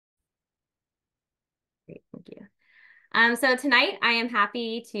Great, thank you. So tonight I am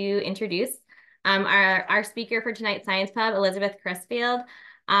happy to introduce our speaker for tonight's Science Pub, Elizabeth Crisfield,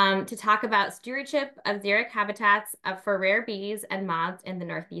 to talk about stewardship of xeric habitats for rare bees and moths in the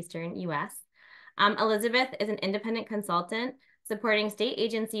northeastern U.S. Elizabeth is an independent consultant supporting state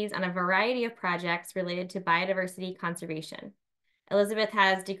agencies on a variety of projects related to biodiversity conservation. Elizabeth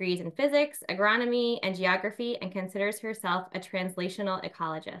has degrees in physics, agronomy, and geography, and considers herself a translational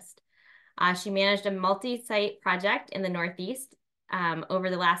ecologist. She managed a multi-site project in the Northeast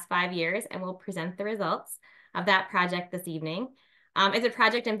over the last 5 years and will present the results of that project this evening. It's a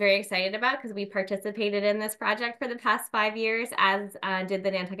project I'm very excited about because we participated in this project for the past 5 years, as did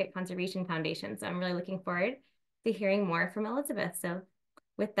the Nantucket Conservation Foundation. So I'm really looking forward to hearing more from Elizabeth. So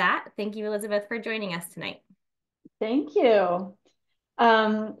with that, thank you, Elizabeth, for joining us tonight. Thank you.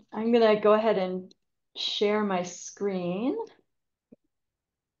 I'm going to go ahead and share my screen.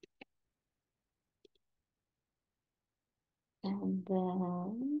 And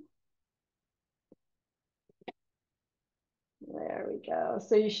then there we go.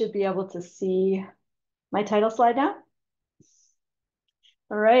 So you should be able to see my title slide now.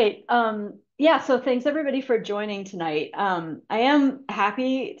 All right. Yeah, so thanks everybody for joining tonight. I am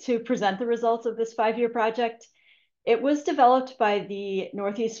happy to present the results of this 5-year project. It was developed by the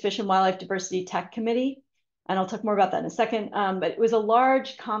Northeast Fish and Wildlife Diversity Tech Committee, and I'll talk more about that in a second. But it was a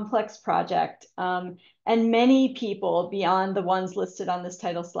large, complex project, and many people beyond the ones listed on this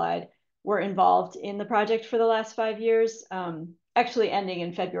title slide were involved in the project for the last 5 years, actually ending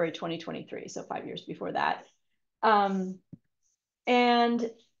in February 2023, so 5 years before that.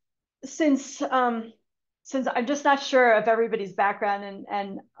 And since I'm just not sure of everybody's background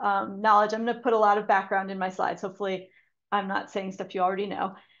and knowledge, I'm going to put a lot of background in my slides. Hopefully, I'm not saying stuff you already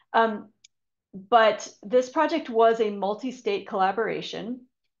know. But this project was a multi-state collaboration.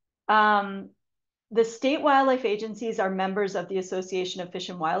 The state wildlife agencies are members of the Association of Fish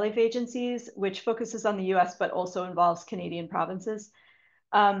and Wildlife Agencies, which focuses on the US, but also involves Canadian provinces.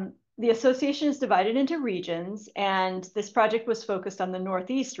 The association is divided into regions, and this project was focused on the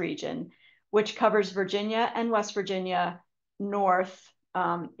Northeast region, which covers Virginia and West Virginia north,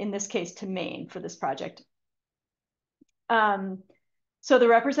 in this case to Maine for this project. So the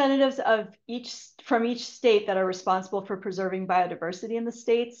representatives from each state that are responsible for preserving biodiversity in the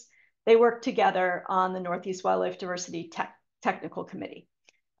states, they work together on the Northeast Wildlife Diversity Technical Committee.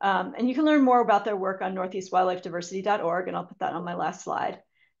 And you can learn more about their work on northeastwildlifediversity.org, and I'll put that on my last slide.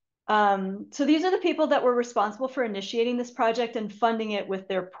 So these are the people that were responsible for initiating this project and funding it with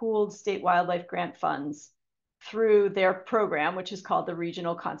their pooled state wildlife grant funds through their program, which is called the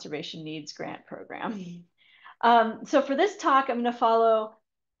Regional Conservation Needs Grant Program. So for this talk, I'm going to follow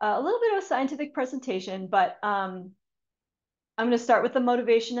a little bit of a scientific presentation, but I'm going to start with the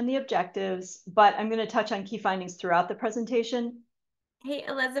motivation and the objectives, but I'm going to touch on key findings throughout the presentation. Hey,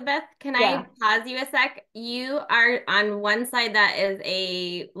 Elizabeth, can I pause you a sec? You are on one side that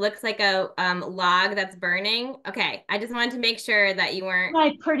looks like a log that's burning. Okay, I just wanted to make sure that you weren't.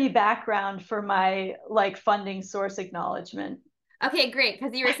 My pretty background for my funding source acknowledgement. Okay, great,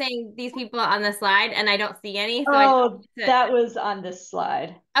 because you were saying these people on the slide and I don't see any. So that was on this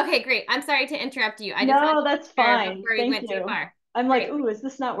slide. Okay, great. I'm sorry to interrupt you. No, that's fine. Before we Thank went you. too far. I'm like, ooh, is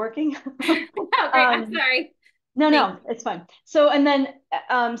this not working? Oh, great. I'm sorry. No, it's fine. So then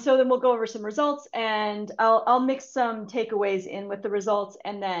we'll go over some results, and I'll mix some takeaways in with the results,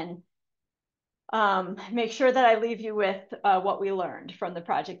 and then make sure that I leave you with what we learned from the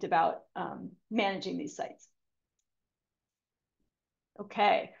project about managing these sites.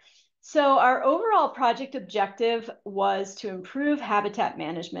 Okay, so our overall project objective was to improve habitat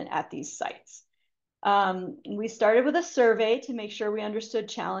management at these sites. We started with a survey to make sure we understood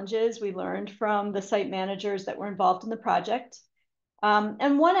challenges we learned from the site managers that were involved in the project.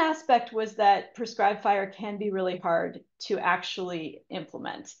 And one aspect was that prescribed fire can be really hard to actually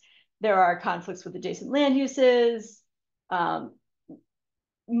implement. There are conflicts with adjacent land uses.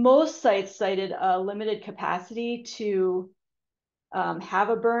 Most sites cited a limited capacity to have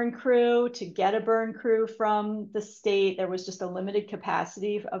a burn crew, to get a burn crew from the state. There was just a limited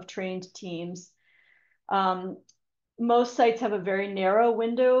capacity of trained teams. Most sites have a very narrow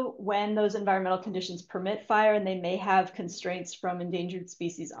window when those environmental conditions permit fire, and they may have constraints from endangered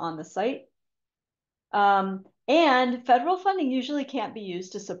species on the site. And federal funding usually can't be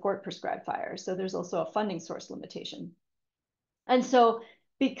used to support prescribed fire. So there's also a funding source limitation. And so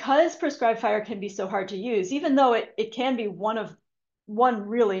because prescribed fire can be so hard to use, even though it can be one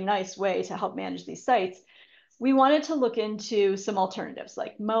really nice way to help manage these sites, we wanted to look into some alternatives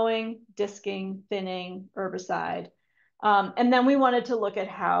like mowing, disking, thinning, herbicide. And then we wanted to look at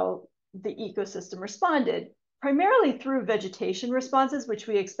how the ecosystem responded, primarily through vegetation responses, which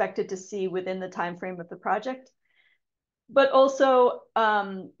we expected to see within the time frame of the project, but also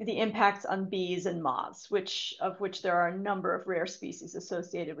the impacts on bees and moths, of which there are a number of rare species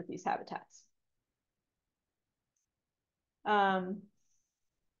associated with these habitats.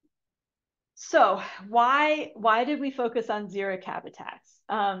 So why did we focus on xeric habitats?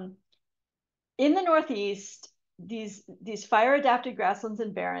 In the Northeast, these fire-adapted grasslands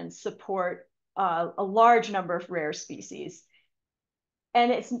and barrens support a large number of rare species.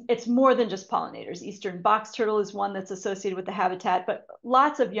 And it's more than just pollinators. Eastern box turtle is one that's associated with the habitat, but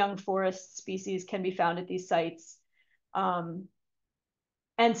lots of young forest species can be found at these sites. And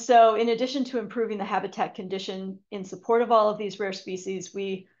so in addition to improving the habitat condition in support of all of these rare species,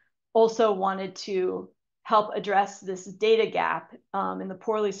 we also wanted to help address this data gap in the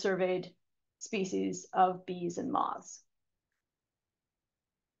poorly surveyed species of bees and moths.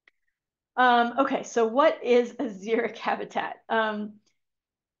 Okay, so what is a xeric habitat?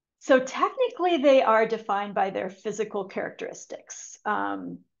 So technically they are defined by their physical characteristics.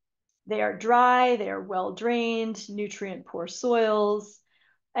 They are dry, they are well-drained, nutrient-poor soils.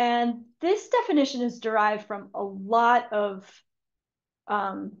 And this definition is derived from a lot of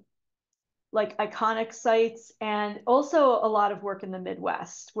like iconic sites and also a lot of work in the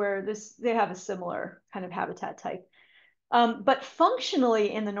Midwest where they have a similar kind of habitat type. But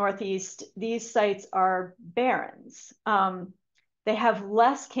functionally in the Northeast, these sites are barrens. They have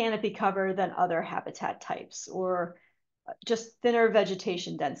less canopy cover than other habitat types or just thinner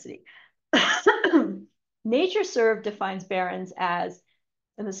vegetation density. NatureServe defines barrens as,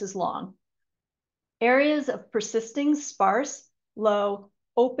 and this is long, areas of persisting sparse, low,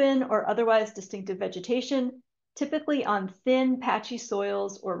 open, or otherwise distinctive vegetation, typically on thin, patchy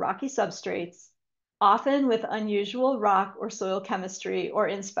soils or rocky substrates, often with unusual rock or soil chemistry or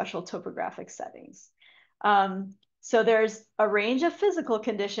in special topographic settings. So there's a range of physical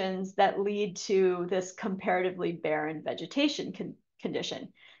conditions that lead to this comparatively barren vegetation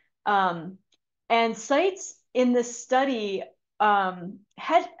condition. And sites in this study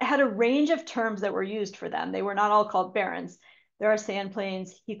had a range of terms that were used for them. They were not all called barrens. There are sand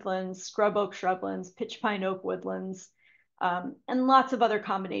plains, heathlands, scrub oak shrublands, pitch pine oak woodlands, and lots of other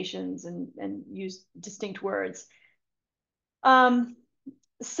combinations and use distinct words.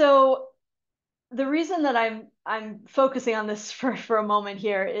 So the reason that I'm focusing on this for a moment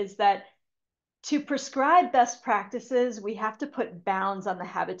here is that to prescribe best practices, we have to put bounds on the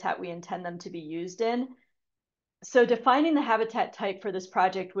habitat we intend them to be used in. So defining the habitat type for this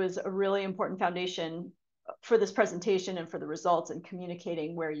project was a really important foundation for this presentation and for the results and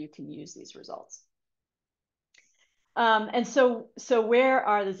communicating where you can use these results. And so where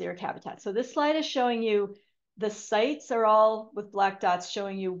are the xeric habitats? So this slide is showing you the sites are all with black dots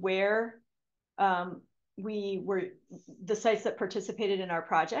showing you where the sites that participated in our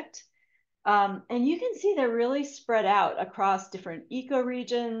project. And you can see they're really spread out across different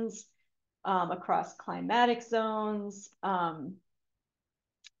ecoregions, across climatic zones.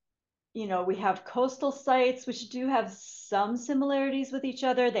 You know, we have coastal sites, which do have some similarities with each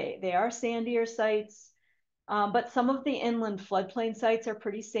other. They are sandier sites, but some of the inland floodplain sites are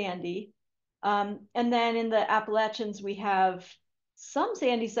pretty sandy. And then in the Appalachians, we have some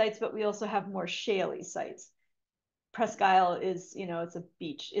sandy sites, but we also have more shaly sites. Presque Isle is, you know, it's a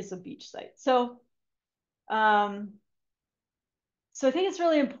beach site. So I think it's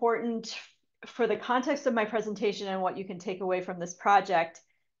really important for the context of my presentation and what you can take away from this project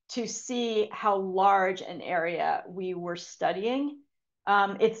to see how large an area we were studying.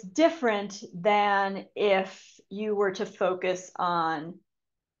 It's different than if you were to focus on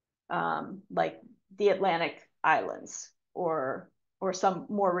like the Atlantic Islands or some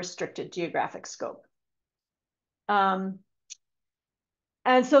more restricted geographic scope. And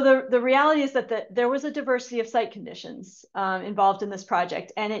so the reality is that there was a diversity of site conditions involved in this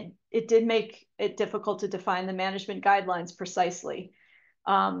project, and it did make it difficult to define the management guidelines precisely.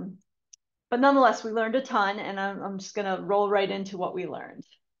 But nonetheless, we learned a ton, and I'm just going to roll right into what we learned.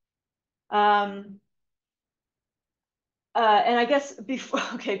 And I guess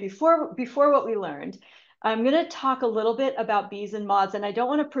before what we learned, I'm going to talk a little bit about bees and moths, and I don't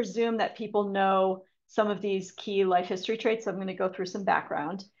want to presume that people know some of these key life history traits. So I'm going to go through some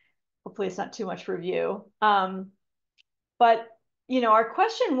background. Hopefully it's not too much review. But, you know, our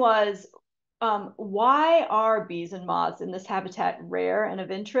question was, why are bees and moths in this habitat rare and of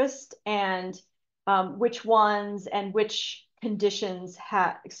interest? And which ones and which conditions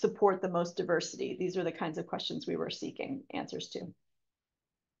support the most diversity? These are the kinds of questions we were seeking answers to.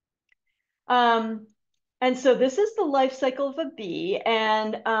 And so this is the life cycle of a bee.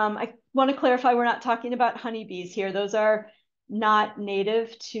 And I want to clarify, we're not talking about honeybees here. Those are not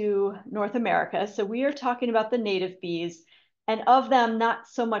native to North America. So we are talking about the native bees. And of them, not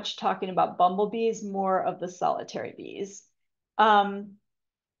so much talking about bumblebees, more of the solitary bees.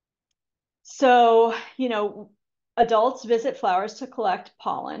 So, adults visit flowers to collect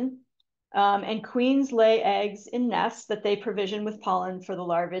pollen. And queens lay eggs in nests that they provision with pollen for the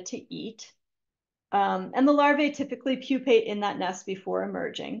larvae to eat. And the larvae typically pupate in that nest before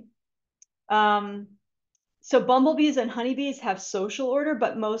emerging. So bumblebees and honeybees have social order,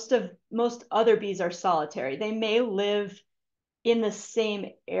 but most other bees are solitary. They may live in the same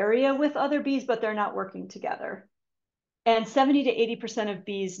area with other bees, but they're not working together. And 70 to 80% of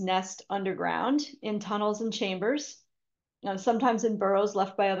bees nest underground in tunnels and chambers, sometimes in burrows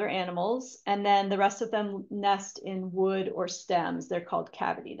left by other animals. And then the rest of them nest in wood or stems. They're called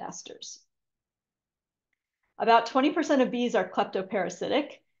cavity nesters. About 20% of bees are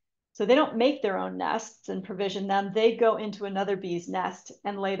kleptoparasitic. So they don't make their own nests and provision them. They go into another bee's nest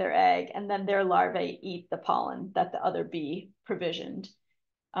and lay their egg, and then their larvae eat the pollen that the other bee provisioned.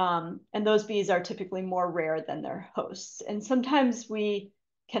 And those bees are typically more rare than their hosts. And sometimes we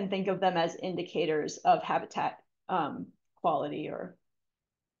can think of them as indicators of habitat quality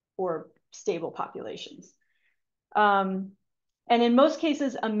or stable populations. And in most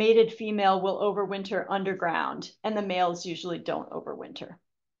cases, a mated female will overwinter underground, and the males usually don't overwinter.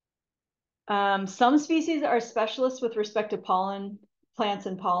 Some species are specialists with respect to pollen, plants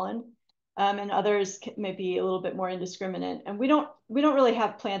and pollen, and others may be a little bit more indiscriminate. And we don't really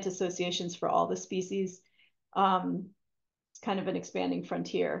have plant associations for all the species. It's kind of an expanding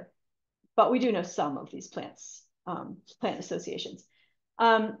frontier, but we do know some of these plants, plant associations.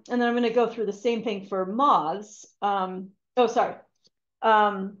 And then I'm going to go through the same thing for moths.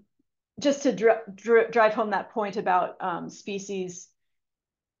 Just to drive home that point about bee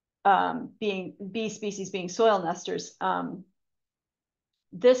species being soil nesters.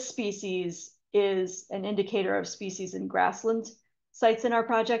 This species is an indicator of species in grassland sites in our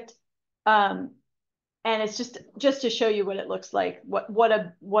project. And it's just to show you what it looks like, what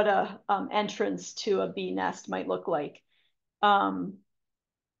a entrance to a bee nest might look like.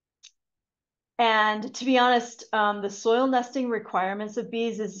 And to be honest, the soil nesting requirements of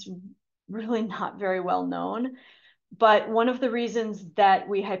bees is really not very well known. But one of the reasons that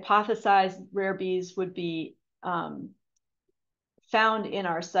we hypothesized rare bees would be found in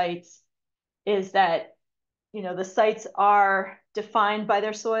our sites is that, the sites are defined by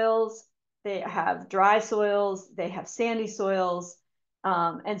their soils. They have dry soils, they have sandy soils.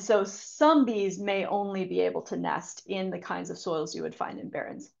 And so some bees may only be able to nest in the kinds of soils you would find in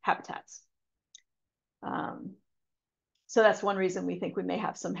barren habitats. So that's one reason we think we may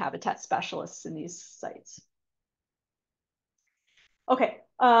have some habitat specialists in these sites. Okay,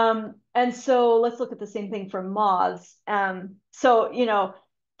 and so let's look at the same thing for moths. So,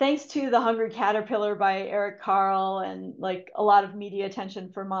 thanks to The Hungry Caterpillar by Eric Carle and like a lot of media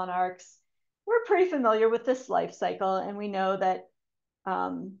attention for monarchs, we're pretty familiar with this life cycle, and we know that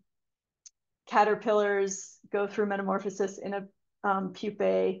caterpillars go through metamorphosis in a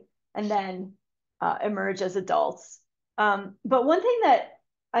pupae and then emerge as adults. But one thing that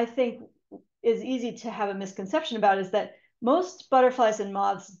I think is easy to have a misconception about is that most butterflies and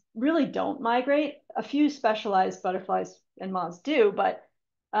moths really don't migrate. A few specialized butterflies and moths do, but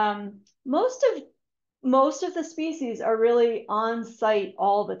most of the species are really on site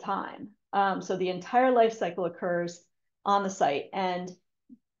all the time. So the entire life cycle occurs on the site. And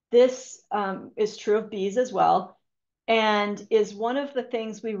this is true of bees as well, and is one of the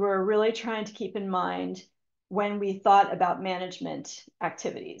things we were really trying to keep in mind when we thought about management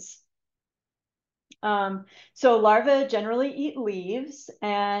activities. So larvae generally eat leaves,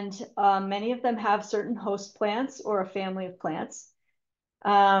 and many of them have certain host plants or a family of plants.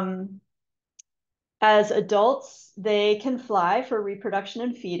 As adults, they can fly for reproduction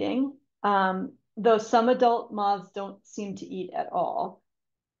and feeding, though some adult moths don't seem to eat at all.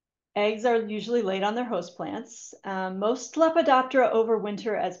 Eggs are usually laid on their host plants. Most Lepidoptera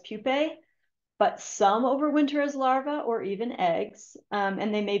overwinter as pupae, but some overwinter as larvae or even eggs,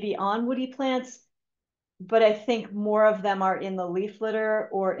 and they may be on woody plants, but I think more of them are in the leaf litter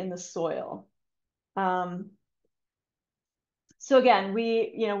or in the soil. So again,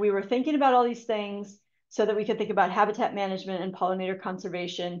 we were thinking about all these things so that we could think about habitat management and pollinator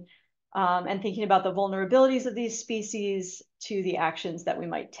conservation, and thinking about the vulnerabilities of these species to the actions that we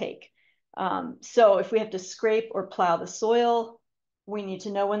might take. So if we have to scrape or plow the soil, we need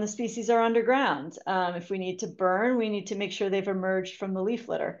to know when the species are underground. If we need to burn, we need to make sure they've emerged from the leaf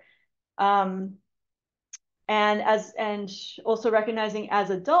litter. and also recognizing as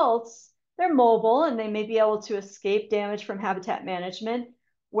adults, they're mobile and they may be able to escape damage from habitat management,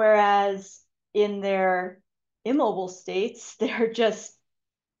 whereas in their immobile states, they're just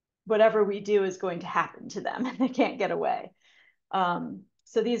whatever we do is going to happen to them and they can't get away.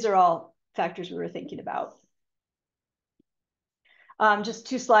 So these are all factors we were thinking about. Just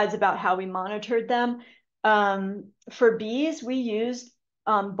two slides about how we monitored them. For bees, we used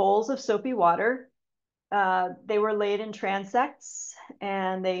bowls of soapy water. They were laid in transects,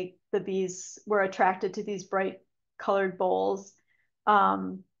 and the bees were attracted to these bright colored bowls.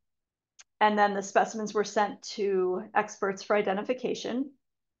 And then the specimens were sent to experts for identification.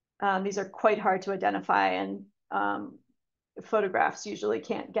 These are quite hard to identify, and photographs usually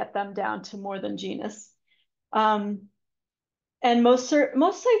can't get them down to more than genus. And most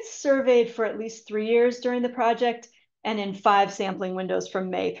sites surveyed for at least 3 years during the project and in 5 sampling windows from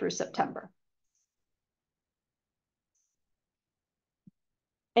May through September.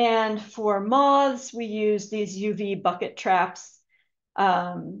 And for moths, we used these UV bucket traps.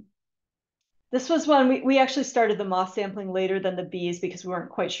 This was when we actually started the moth sampling later than the bees because we weren't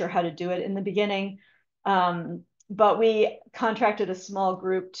quite sure how to do it in the beginning. But we contracted a small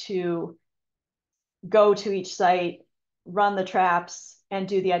group to go to each site, run the traps, and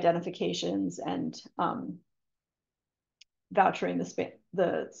do the identifications and vouchering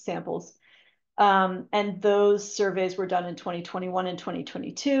the samples. And those surveys were done in 2021 and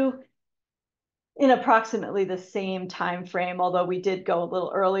 2022 in approximately the same time frame, although we did go a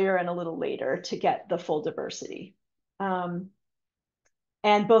little earlier and a little later to get the full diversity.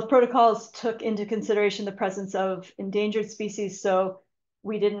 And both protocols took into consideration the presence of endangered species, so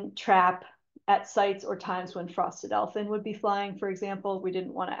we didn't trap at sites or times when frosted elfin would be flying, for example. We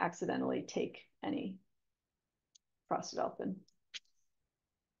didn't want to accidentally take any frosted elfin.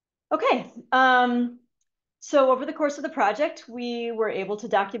 Okay, so over the course of the project, we were able to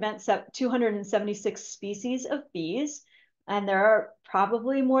document 276 species of bees, and there are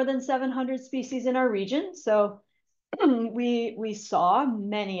probably more than 700 species in our region, so we saw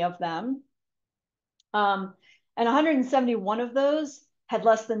many of them. And 171 of those had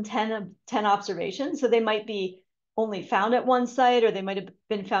less than 10 observations, so they might be only found at one site, or they might have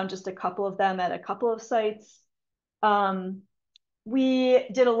been found just a couple of them at a couple of sites. We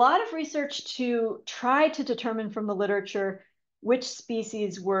did a lot of research to try to determine from the literature which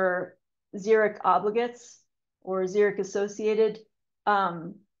species were xeric obligates or xeric associated.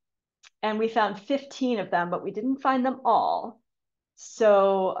 And we found 15 of them, but we didn't find them all.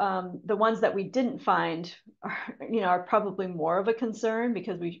 So the ones that we didn't find are probably more of a concern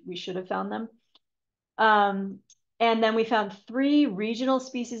because we should have found them. And then we found 3 regional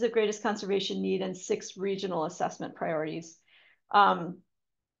species of greatest conservation need and 6 regional assessment priorities.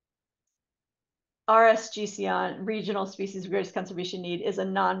 RSGCN, regional species of greatest conservation need, is a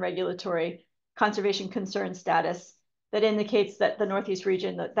non-regulatory conservation concern status that indicates that the Northeast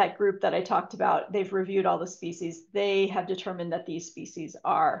region, that group that I talked about, they've reviewed all the species. They have determined that these species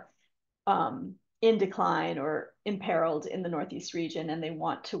are in decline or imperiled in the Northeast region, and they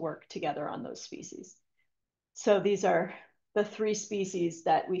want to work together on those species. So these are the 3 species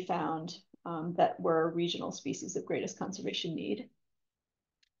that we found that were regional species of greatest conservation need.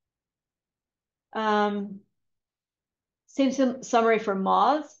 Same summary for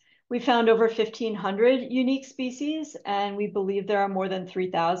moths. We found over 1,500 unique species, and we believe there are more than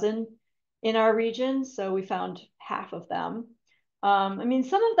 3,000 in our region. So we found half of them. I mean,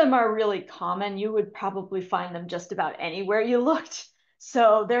 some of them are really common. You would probably find them just about anywhere you looked.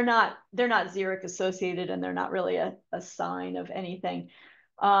 So they're not xeric associated, and they're not really a sign of anything.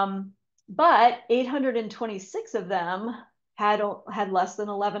 But 826 of them had less than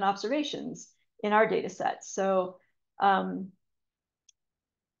 11 observations in our data set. So,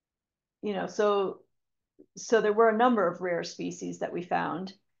 so there were a number of rare species that we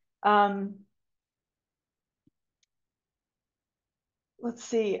found. Let's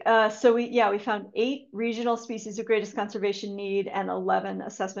see. So we found 8 regional species of greatest conservation need and 11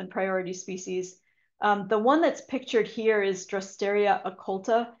 assessment priority species. The one that's pictured here is Drosteria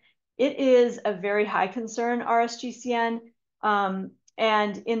occulta. It is a very high concern RSGCN. And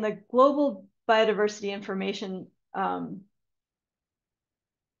in the global biodiversity information, I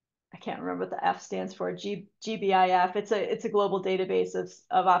can't remember what the F stands for, GBIF. It's a global database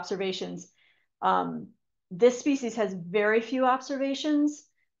of observations. This species has very few observations,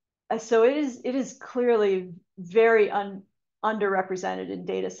 so it is clearly very underrepresented in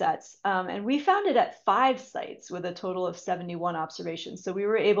data sets. And we found it at 5 sites with a total of 71 observations. So we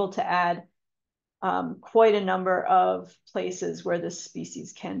were able to add quite a number of places where this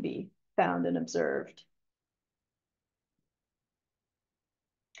species can be found and observed.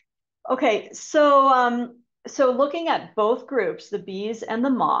 Okay, so looking at both groups, the bees and the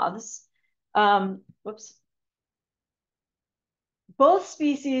moths, whoops, both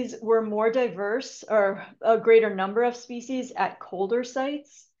species were more diverse, or a greater number of species at colder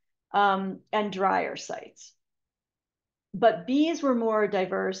sites and drier sites. But bees were more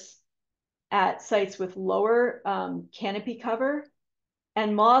diverse at sites with lower canopy cover,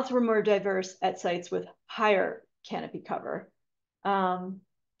 and moths were more diverse at sites with higher canopy cover.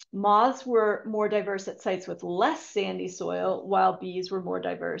 Moths were more diverse at sites with less sandy soil, while bees were more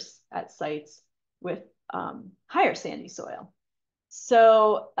diverse at sites with higher sandy soil.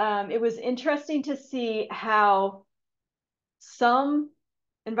 So it was interesting to see how some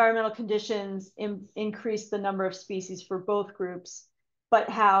environmental conditions increased the number of species for both groups, but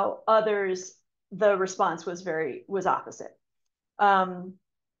how others, the response was opposite. Um,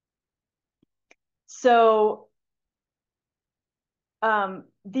 so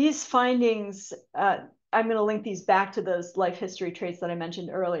these findings, I'm going to link these back to those life history traits that I mentioned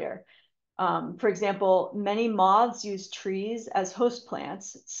earlier. For example, many moths use trees as host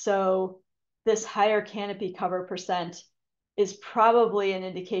plants. So this higher canopy cover percent is probably an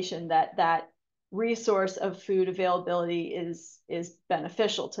indication that that resource of food availability is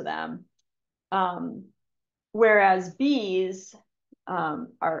beneficial to them. Whereas bees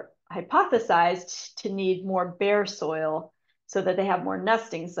are hypothesized to need more bare soil so that they have more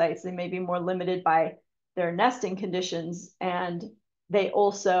nesting sites. They may be more limited by their nesting conditions, and they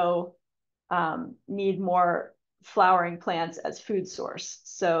also need more flowering plants as food source.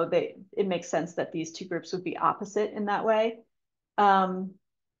 So it makes sense that these two groups would be opposite in that way. And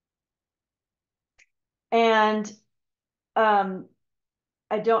I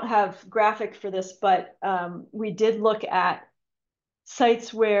don't have graphic for this, but we did look at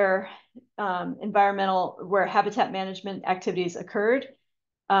sites where where habitat management activities occurred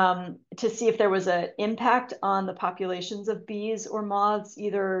to see if there was an impact on the populations of bees or moths,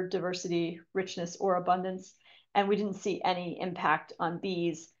 either diversity, richness, or abundance. And we didn't see any impact on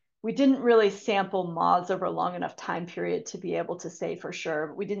bees. We didn't really sample moths over a long enough time period to be able to say for sure,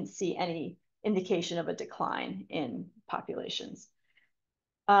 but we didn't see any indication of a decline in populations.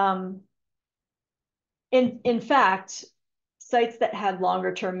 In fact, sites that had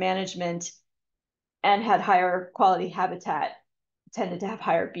longer term management and had higher quality habitat tended to have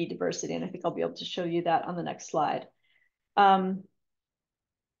higher bee diversity. And I think I'll be able to show you that on the next slide. Yeah,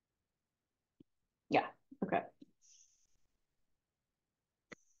 okay.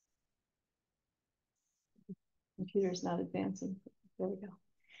 Computer's not advancing. There we go.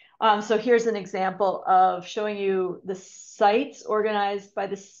 So here's an example of showing you the sites organized by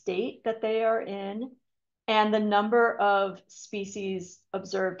the state that they are in and the number of species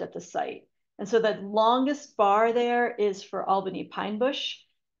observed at the site. And so the longest bar there is for Albany pine bush.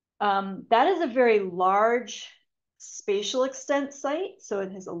 That is a very large spatial extent site, so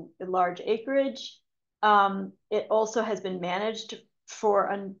it has a large acreage. It also has been managed for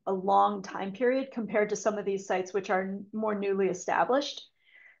a long time period compared to some of these sites which are more newly established.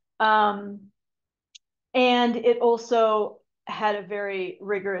 And it also had a very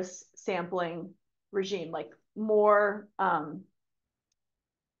rigorous sampling regime, like more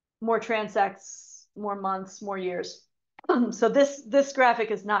transects, more months, more years. So this graphic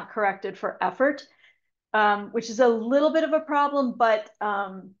is not corrected for effort, which is a little bit of a problem, but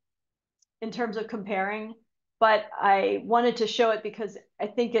in terms of comparing. But I wanted to show it because I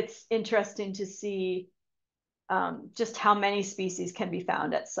think it's interesting to see just how many species can be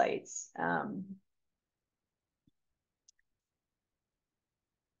found at sites.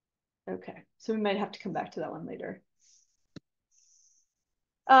 Okay, so we might have to come back to that one later.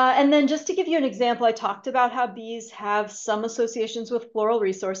 And then just to give you an example, I talked about how bees have some associations with floral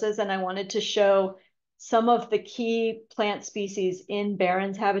resources, and I wanted to show some of the key plant species in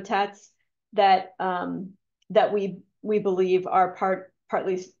barrens habitats that that we believe are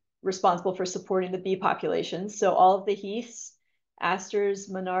partly responsible for supporting the bee populations. So all of the heaths, asters,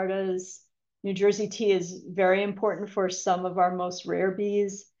 monardas, New Jersey tea is very important for some of our most rare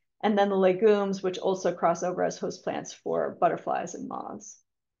bees, and then the legumes, which also cross over as host plants for butterflies and moths.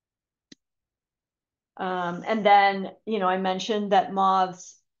 And then, I mentioned that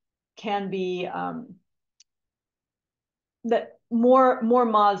moths can be, that more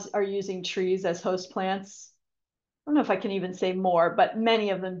moths are using trees as host plants. I don't know if I can even say more, but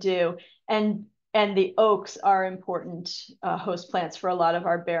many of them do. And the oaks are important host plants for a lot of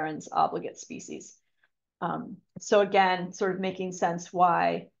our barrens obligate species. So again, sort of making sense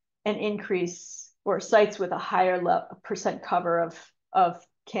why an increase or sites with a higher percent cover of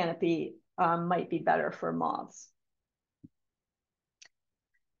canopy might be better for moths.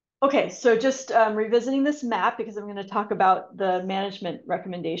 Okay, so just revisiting this map because I'm going to talk about the management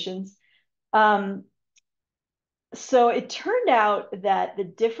recommendations. Um, so it turned out that the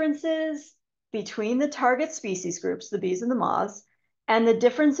differences between the target species groups, the bees and the moths, and the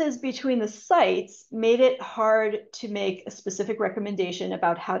differences between the sites made it hard to make a specific recommendation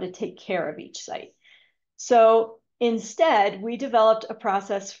about how to take care of each site. So instead, we developed a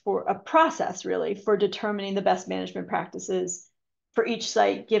process really for determining the best management practices for each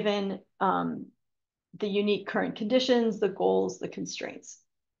site given the unique current conditions, the goals, the constraints.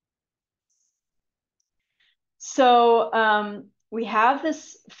 So we have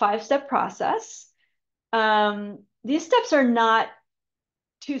this 5-step process. These steps are not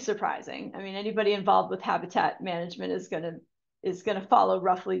too surprising. I mean, anybody involved with habitat management is gonna follow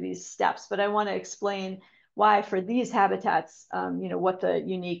roughly these steps, but I want to explain why for these habitats, what the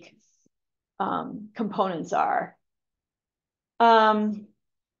unique components are.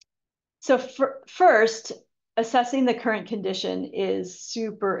 So first, assessing the current condition is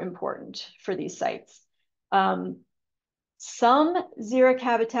super important for these sites. Some xeric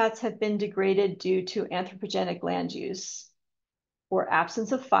habitats have been degraded due to anthropogenic land use or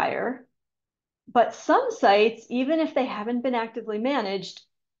absence of fire, but some sites, even if they haven't been actively managed,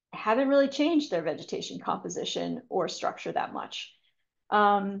 haven't really changed their vegetation composition or structure that much.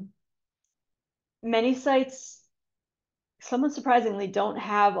 Many sites, somewhat surprisingly, don't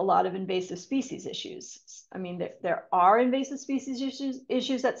have a lot of invasive species issues. I mean, there are invasive species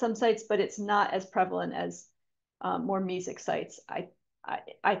issues at some sites, but it's not as prevalent as more mesic sites,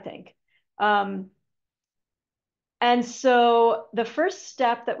 I think. And so the first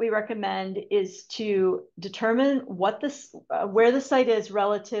step that we recommend is to determine where the site is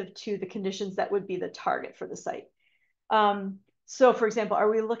relative to the conditions that would be the target for the site. So for example,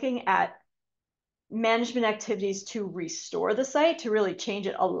 are we looking at management activities to restore the site, to really change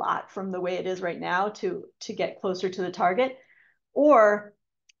it a lot from the way it is right now to get closer to the target? Or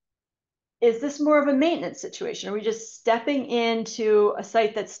is this more of a maintenance situation? Are we just stepping into a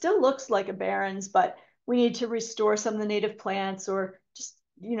site that still looks like a barrens, but we need to restore some of the native plants or just,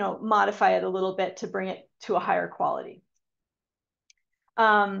 modify it a little bit to bring it to a higher quality?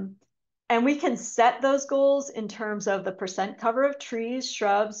 And we can set those goals in terms of the percent cover of trees,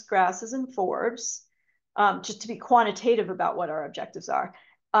 shrubs, grasses, and forbs, just to be quantitative about what our objectives are.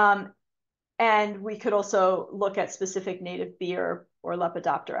 And we could also look at specific native bee or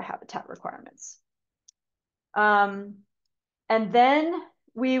Lepidoptera habitat requirements. And then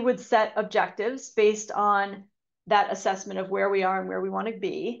we would set objectives based on that assessment of where we are and where we want to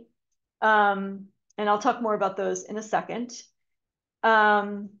be. And I'll talk more about those in a second.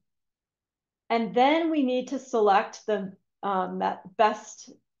 And then we need to select the best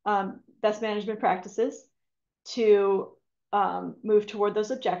management practices to move toward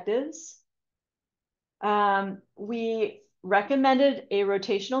those objectives. We recommended a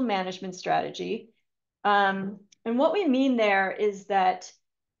rotational management strategy. And what we mean there is that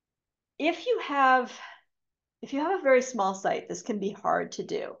if you have a very small site, this can be hard to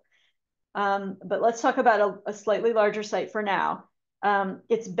do. But let's talk about a slightly larger site for now.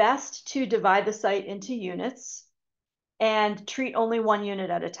 It's best to divide the site into units and treat only one unit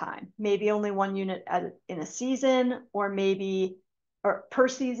at a time, maybe only one unit in a season, or per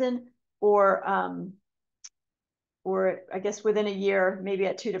season, or I guess within a year, maybe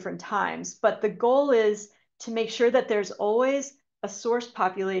at 2 different times. But the goal is to make sure that there's always a source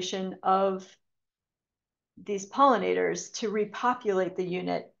population of these pollinators to repopulate the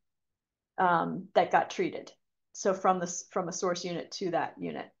unit that got treated. So from a source unit to that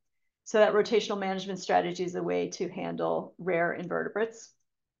unit. So that rotational management strategy is a way to handle rare invertebrates.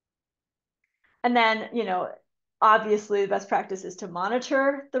 And then, obviously the best practice is to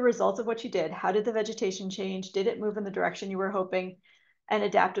monitor the results of what you did. How did the vegetation change? Did it move in the direction you were hoping? And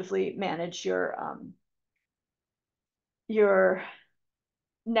adaptively manage your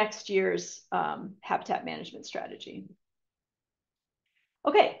next year's habitat management strategy.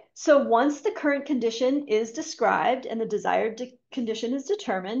 Okay, so once the current condition is described and the desired condition is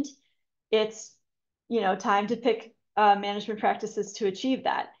determined, it's time to pick management practices to achieve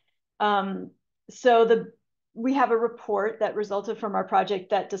that. So we have a report that resulted from our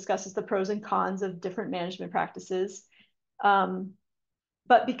project that discusses the pros and cons of different management practices.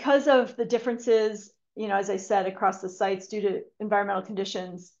 But because of the differences, as I said, across the sites due to environmental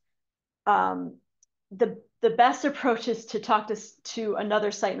conditions, the best approach is to talk to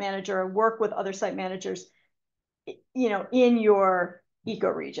another site manager or work with other site managers, in your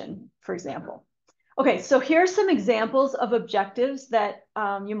ecoregion, for example. Okay, so here's some examples of objectives that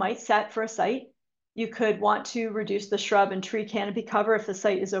you might set for a site. You could want to reduce the shrub and tree canopy cover if the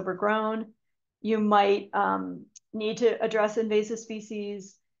site is overgrown. You might need to address invasive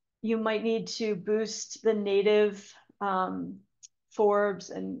species. You might need to boost the native forbs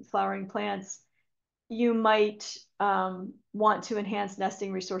and flowering plants. You might want to enhance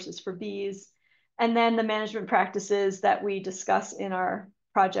nesting resources for bees. And then the management practices that we discuss in our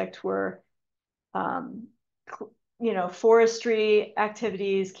project were, forestry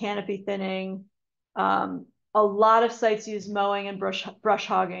activities, canopy thinning. A lot of sites use mowing and brush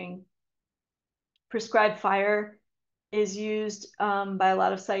hogging. Prescribed fire is used by a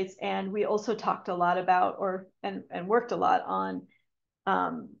lot of sites, and we also talked a lot about and worked a lot on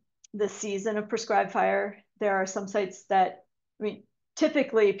the season of prescribed fire. There are some sites that, I mean,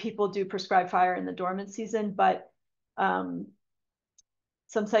 typically people do prescribed fire in the dormant season, but some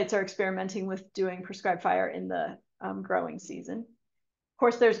sites are experimenting with doing prescribed fire in the growing season. Of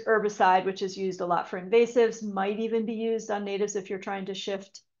course, there's herbicide, which is used a lot for invasives, might even be used on natives if you're trying to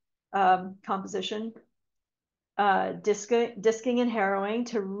shift composition. Disking and harrowing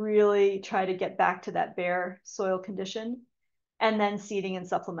to really try to get back to that bare soil condition, and then seeding and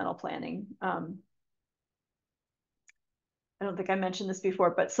supplemental planting. I don't think I mentioned this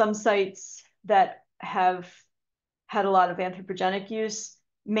before, but some sites that have had a lot of anthropogenic use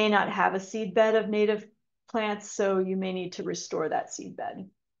may not have a seed bed of native plants, so you may need to restore that seed bed.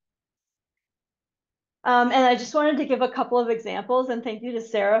 And I just wanted to give a couple of examples, and thank you to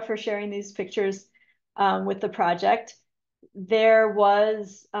Sarah for sharing these pictures with the project. There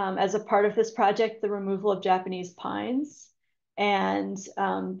was, as a part of this project, the removal of Japanese pines. And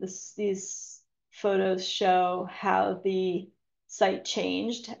these photos show how the site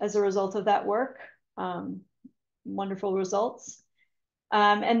changed as a result of that work. Wonderful results.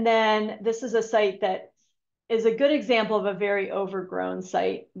 And then this is a site that is a good example of a very overgrown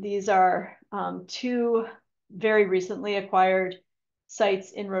site. These are two very recently acquired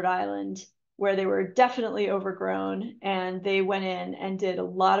sites in Rhode Island where they were definitely overgrown, and they went in and did a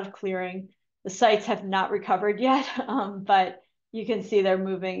lot of clearing. The sites have not recovered yet, but you can see they're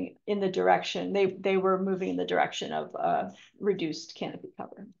moving in the direction, they were moving in the direction of reduced canopy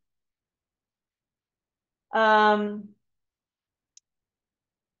cover.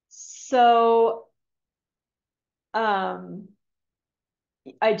 So I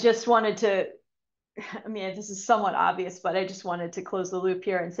just wanted to, I mean, this is somewhat obvious, but I just wanted to close the loop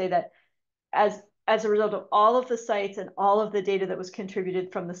here and say that as a result of all of the sites and all of the data that was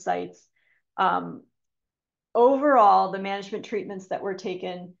contributed from the sites, overall, the management treatments that were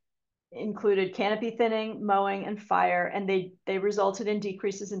taken included canopy thinning, mowing, and fire, and they resulted in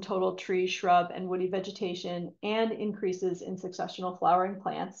decreases in total tree, shrub, and woody vegetation, and increases in successional flowering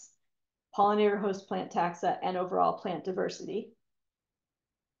plants, pollinator host plant taxa, and overall plant diversity.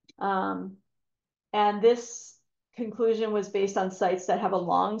 And this conclusion was based on sites that have a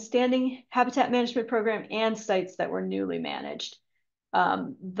long-standing habitat management program and sites that were newly managed.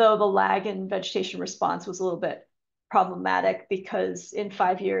 Though the lag in vegetation response was a little bit problematic because in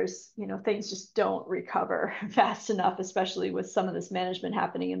 5 years, things just don't recover fast enough, especially with some of this management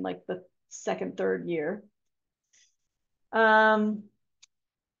happening in like the second, third year. And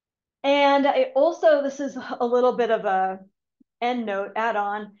I also, this is a little bit of a end note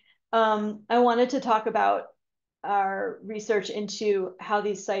add-on. I wanted to talk about our research into how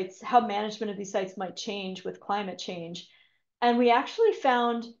management of these sites might change with climate change. And we actually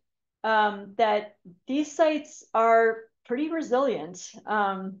found that these sites are pretty resilient.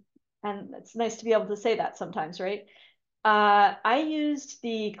 And it's nice to be able to say that sometimes, right? I used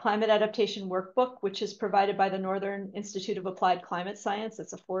the Climate Adaptation Workbook, which is provided by the Northern Institute of Applied Climate Science.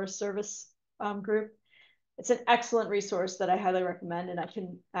 It's a Forest Service group. It's an excellent resource that I highly recommend, and I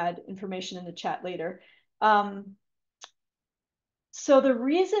can add information in the chat later. So the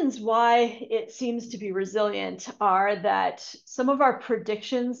reasons why it seems to be resilient are that some of our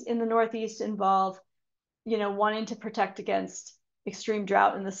predictions in the Northeast involve, wanting to protect against extreme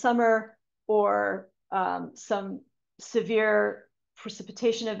drought in the summer or some severe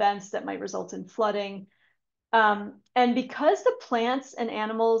precipitation events that might result in flooding. And because the plants and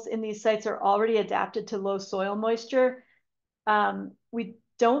animals in these sites are already adapted to low soil moisture, we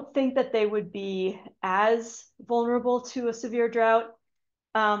don't think that they would be as vulnerable to a severe drought.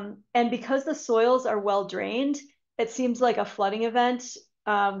 And because the soils are well drained, it seems like a flooding event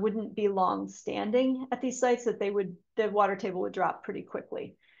wouldn't be long standing at these sites, that the water table would drop pretty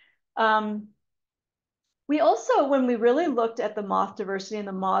quickly. We also, when we really looked at the moth diversity and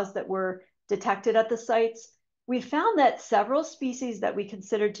the moths that were detected at the sites, we found that several species that we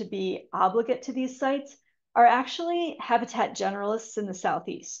considered to be obligate to these sites are actually habitat generalists in the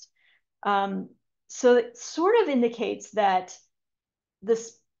Southeast. so it sort of indicates that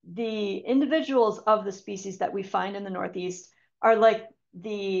the individuals of the species that we find in the Northeast are like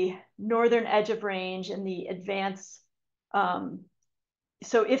the northern edge of range and the advanced.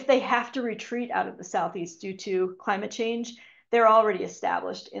 So if they have to retreat out of the Southeast due to climate change, they're already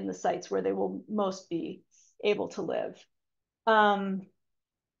established in the sites where they will most be able to live.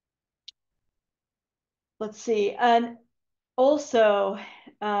 Let's see. And also,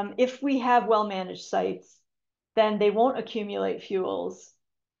 if we have well-managed sites, then they won't accumulate fuels.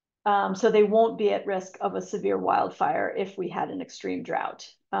 So they won't be at risk of a severe wildfire if we had an extreme drought.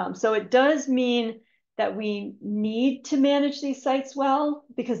 So it does mean that we need to manage these sites well,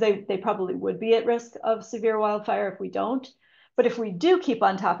 because they probably would be at risk of severe wildfire if we don't. But if we do keep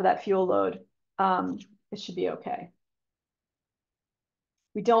on top of that fuel load, it should be okay.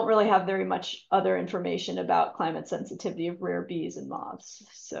 We don't really have very much other information about climate sensitivity of rare bees and moths.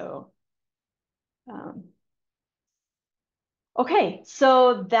 So, okay,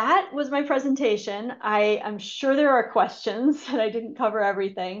 so that was my presentation. I'm sure there are questions and I didn't cover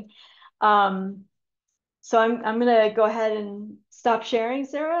everything. So I'm gonna go ahead and stop sharing,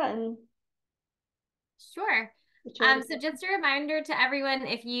 Sarah, and Sure. So just a reminder to everyone,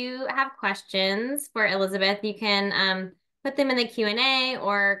 if you have questions for Elizabeth, you can put them in the Q&A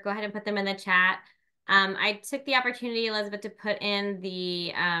or go ahead and put them in the chat. I took the opportunity, Elizabeth, to put in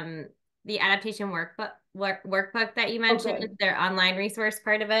the adaptation workbook that you mentioned, their online resource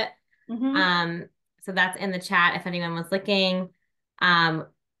part of it. So that's in the chat if anyone was looking.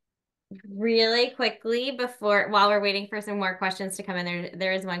 Really quickly while we're waiting for some more questions to come in,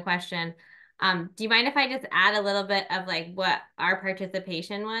 there is one question. Do you mind if I just add a little bit of like what our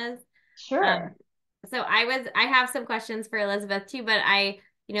participation was? Sure. So I have some questions for Elizabeth too, but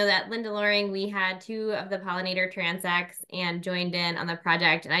that Linda Loring, we had 2 of the pollinator transects and joined in on the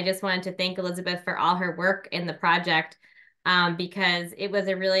project. And I just wanted to thank Elizabeth for all her work in the project, because it was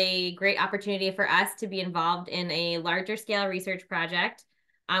a really great opportunity for us to be involved in a larger scale research project.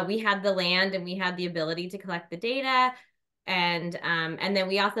 We had the land and we had the ability to collect the data. And then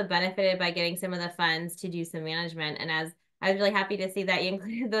we also benefited by getting some of the funds to do some management. And I was really happy to see that you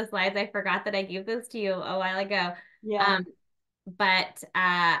included those slides. I forgot that I gave those to you a while ago. Yeah. But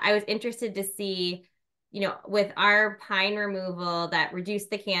I was interested to see, with our pine removal that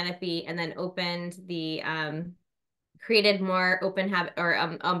reduced the canopy and then opened created more open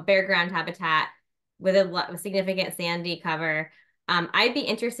bare ground habitat with a significant sandy cover. I'd be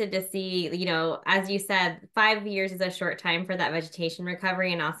interested to see, as you said, 5 years is a short time for that vegetation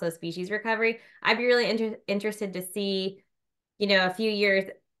recovery and also species recovery. I'd be really interested to see, a few years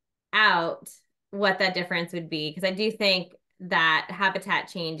out what that difference would be. Because I do think that habitat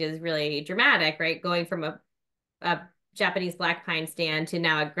change is really dramatic, right? Going from a Japanese black pine stand to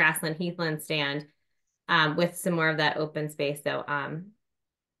now a grassland heathland stand, with some more of that open space. So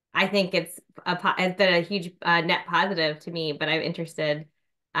I think it's been a huge net positive to me, but I'm interested.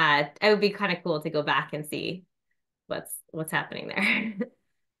 It would be kind of cool to go back and see what's happening there.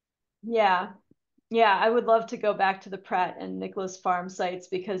 Yeah. Yeah, I would love to go back to the Pratt and Nicholas Farm sites,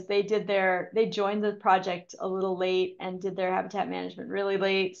 because they joined the project a little late and did their habitat management really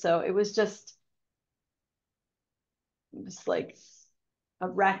late. So it was like a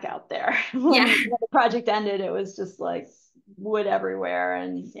wreck out there. When the project ended, it was just like wood everywhere,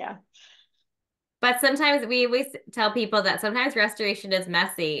 and yeah. But sometimes we always tell people that sometimes restoration is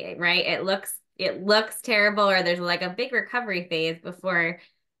messy, right? It looks terrible, or there's like a big recovery phase before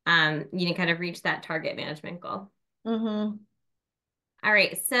you kind of reach that target management goal. All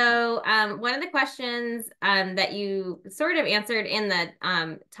right. So one of the questions that you sort of answered in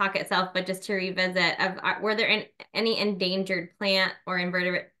the talk itself, but just to revisit, were there any endangered plant or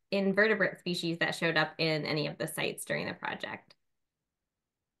invertebrate species that showed up in any of the sites during the project?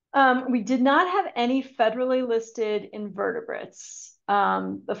 We did not have any federally listed invertebrates.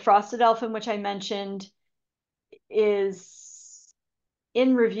 The frosted elfin, which I mentioned, is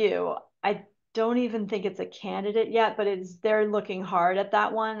in review. I don't even think it's a candidate yet, but they're looking hard at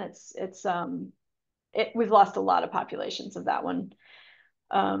that one. We've lost a lot of populations of that one.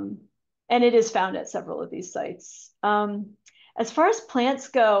 And it is found at several of these sites. As far as plants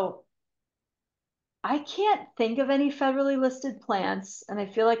go, I can't think of any federally listed plants, and I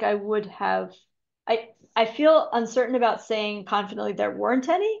feel like I would have. I feel uncertain about saying confidently there weren't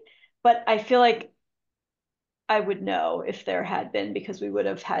any, but I feel like I would know if there had been, because we would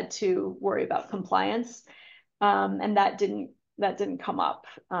have had to worry about compliance, and that didn't come up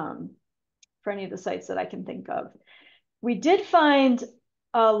for any of the sites that I can think of. We did find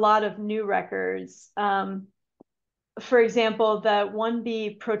a lot of new records. For example, the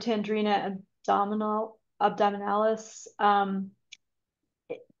 1B Protandrina abdominalis.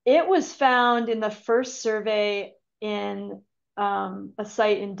 It was found in the first survey in a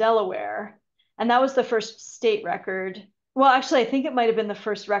site in Delaware, and that was the first state record. Well, actually, I think it might have been the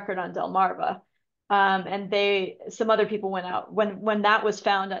first record on Delmarva. And some other people went out when that was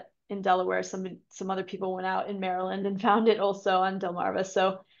found in Delaware. Some other people went out in Maryland and found it also on Delmarva.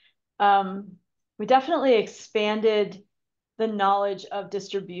 So we definitely expanded the knowledge of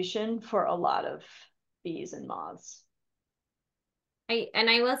distribution for a lot of bees and moths.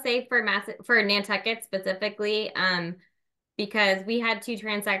 I will say for Nantucket specifically, because we had two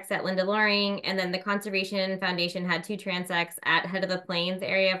transects at Linda Loring, and then the Conservation Foundation had two transects at Head of the Plains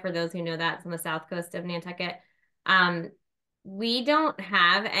area. For those who know that, it's on the south coast of Nantucket. We don't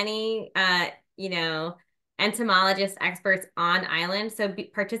have any, entomologist experts on island. So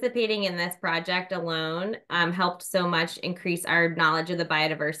participating in this project alone helped so much increase our knowledge of the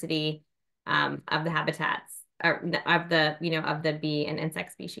biodiversity of the habitats or of the bee and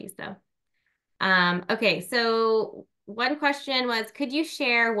insect species. So, okay, so one question was, could you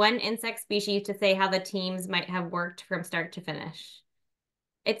share one insect species to say how the teams might have worked from start to finish?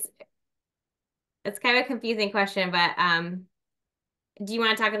 It's kind of a confusing question, but do you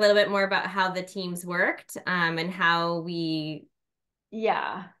want to talk a little bit more about how the teams worked and how we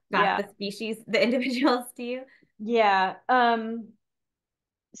Yeah, got yeah, the species, the individuals to you? yeah.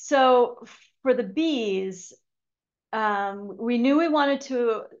 So for the bees, we knew we wanted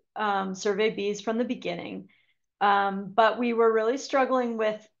to survey bees from the beginning, but we were really struggling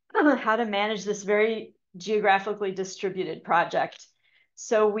with how to manage this very geographically distributed project.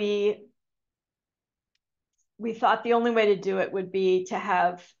 So we thought the only way to do it would be to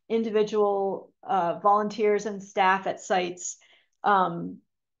have individual volunteers and staff at sites, um,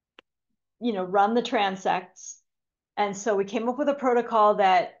 run the transects. And so we came up with a protocol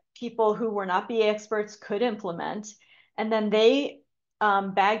that people who were not bee experts could implement. And then they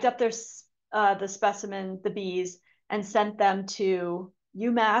bagged up the specimen, the bees, and sent them to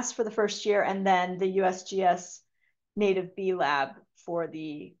UMass for the first year, and then the USGS Native Bee Lab for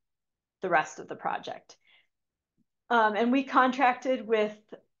the rest of the project. And we contracted with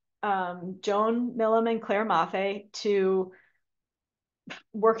Joan Millam and Claire Maffei to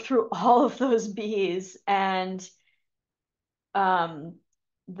work through all of those bees. And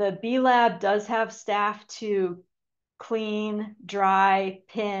the bee lab does have staff to clean, dry,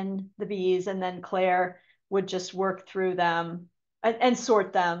 pin the bees, and then Claire would just work through them and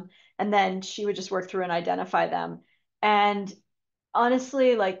sort them. And then she would just work through and identify them. And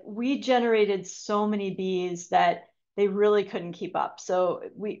honestly, like we generated so many bees that they really couldn't keep up. So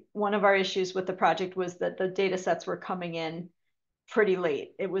one of our issues with the project was that the data sets were coming in pretty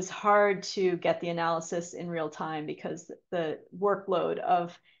late. It was hard to get the analysis in real time because the workload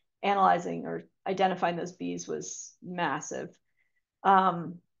of analyzing or identifying those bees was massive.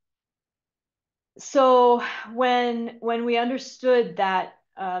 So when we understood that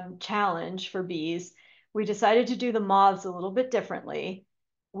challenge for bees, we decided to do the moths a little bit differently.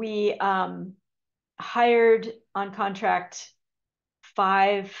 We hired on contract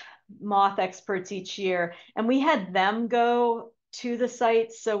 5 moth experts each year, and we had them go to the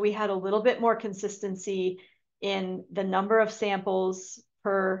sites. So we had a little bit more consistency in the number of samples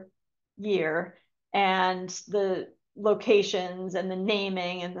per year and the locations and the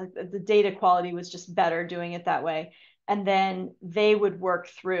naming, and the data quality was just better doing it that way. And then they would work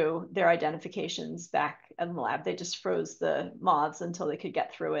through their identifications back in the lab. They just froze the moths until they could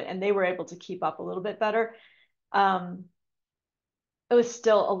get through it, and they were able to keep up a little bit better. It was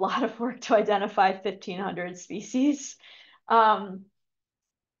still a lot of work to identify 1,500 species. And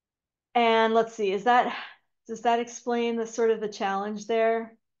let's see, does that explain the sort of the challenge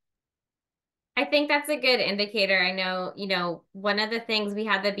there? I think that's a good indicator. I know, one of the things we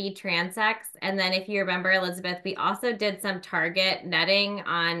had the bee transects, and then if you remember, Elizabeth, we also did some target netting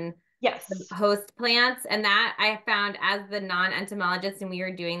on the Yes. host plants. And that I found as the non-entomologist and we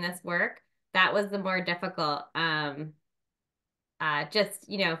were doing this work, that was the more difficult, just,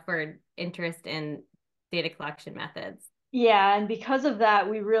 for interest in data collection methods. Yeah, and because of that,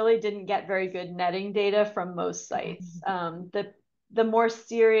 we really didn't get very good netting data from most sites. The more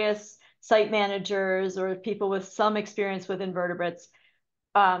serious site managers or people with some experience with invertebrates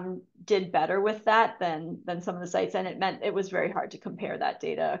did better with that than some of the sites, and it meant it was very hard to compare that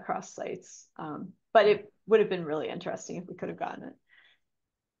data across sites. But it would have been really interesting if we could have gotten it.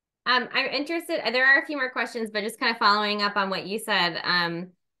 I'm interested. There are a few more questions, but just kind of following up on what you said.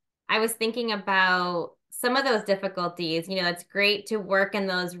 I was thinking about some of those difficulties. It's great to work in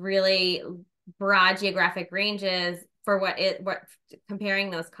those really broad geographic ranges for what comparing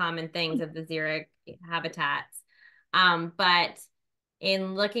those common things of the xeric habitats. But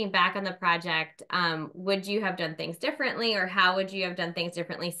in looking back on the project, would you have done things differently, or how would you have done things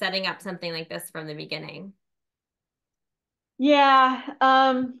differently setting up something like this from the beginning? Yeah.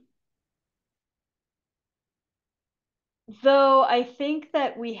 Though I think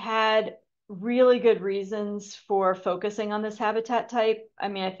that we had really good reasons for focusing on this habitat type. I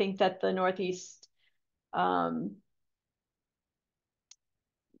mean, I think that the Northeast, um,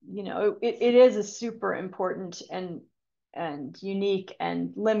 it is a super important and unique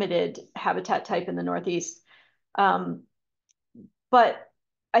and limited habitat type in the Northeast. Um, but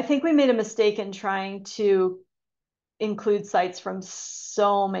I think we made a mistake in trying to include sites from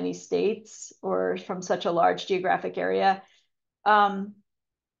so many states or from such a large geographic area. Um,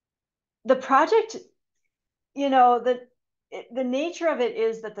 the project, you know, the nature of it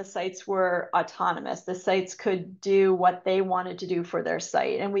is that the sites were autonomous. The sites could do what they wanted to do for their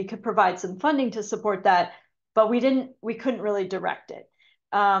site, and we could provide some funding to support that, but we couldn't really direct it.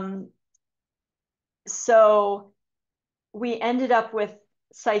 So we ended up with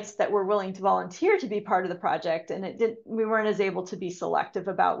sites that were willing to volunteer to be part of the project, and we weren't as able to be selective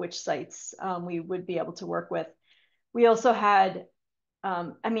about which sites we would be able to work with. We also had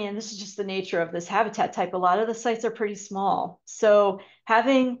I mean, this is just the nature of this habitat type. A lot of the sites are pretty small. So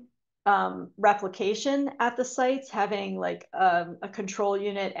having replication at the sites, having like a control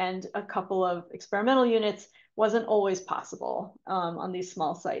unit and a couple of experimental units wasn't always possible on these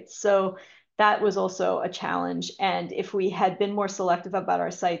small sites. So that was also a challenge. And if we had been more selective about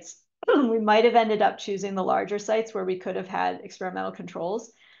our sites, we might have ended up choosing the larger sites where we could have had experimental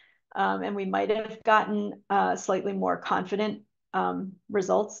controls. And we might have gotten slightly more confident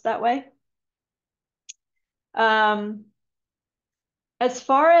results that way. Um, as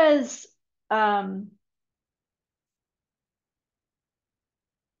far as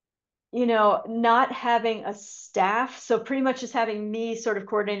not having a staff, so pretty much just having me sort of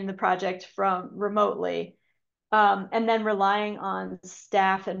coordinating the project from remotely, and then relying on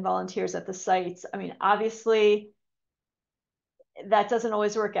staff and volunteers at the sites. I mean, obviously, that doesn't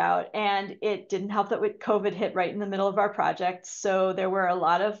always work out. And it didn't help that with COVID hit right in the middle of our project. So there were a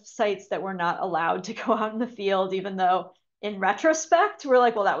lot of sites that were not allowed to go out in the field, even though in retrospect, we're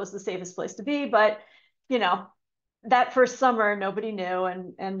like, well, that was the safest place to be. But, you know, that first summer, nobody knew,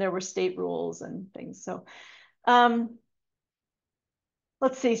 and there were state rules and things. So um,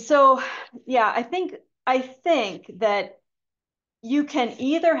 let's see. So yeah, I think that you can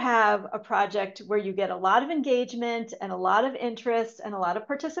either have a project where you get a lot of engagement and a lot of interest and a lot of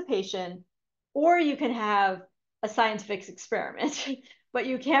participation, or you can have a scientific experiment, but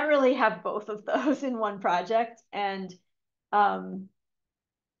you can't really have both of those in one project. Um,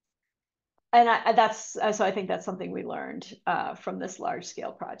 and so I think that's something we learned from this large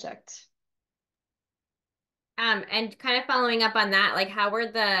scale project. And kind of following up on that, like how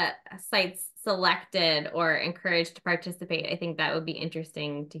were the sites selected or encouraged to participate? I think that would be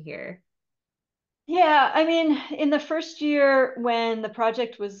interesting to hear. Yeah, I mean, in the first year when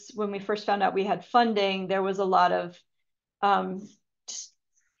we first found out we had funding, there was a lot of just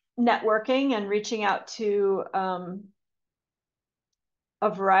networking and reaching out to a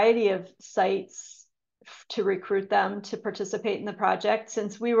variety of sites to recruit them to participate in the project.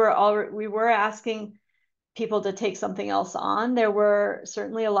 Since we were asking people to take something else on, there were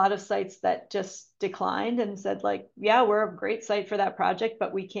certainly a lot of sites that just declined and said like, yeah, we're a great site for that project,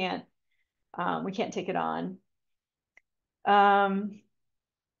 but we can't take it on. Um,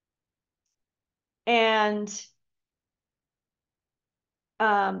 and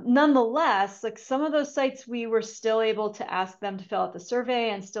nonetheless, like some of those sites, we were still able to ask them to fill out the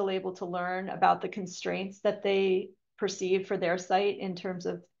survey and still able to learn about the constraints that they perceive for their site in terms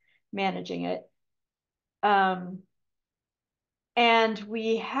of managing it. Um, and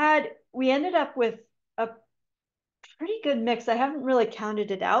we ended up with a pretty good mix. I haven't really counted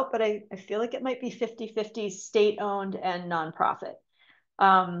it out, but I feel like it might be 50-50 state owned and nonprofit.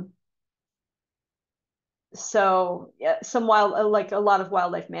 Um, so yeah, like a lot of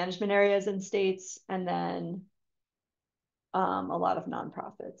wildlife management areas in states, and then a lot of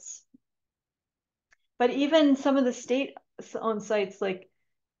nonprofits. But even some of the state-owned sites, like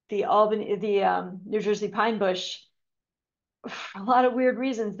the New Jersey Pine Bush, for a lot of weird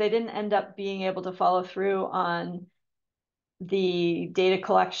reasons, they didn't end up being able to follow through on the data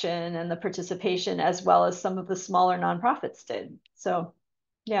collection and the participation as well as some of the smaller nonprofits did. So,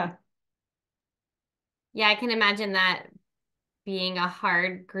 yeah. Yeah, I can imagine that being a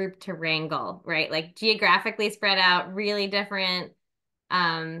hard group to wrangle, right? Like geographically spread out, really different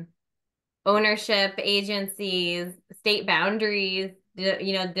um ownership, agencies, state boundaries,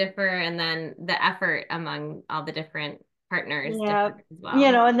 differ, and then the effort among all the different partners Yeah, differ as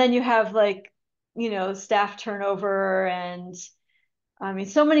well. and then you have like, staff turnover and I mean,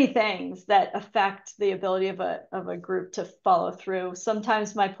 so many things that affect the ability of a group to follow through.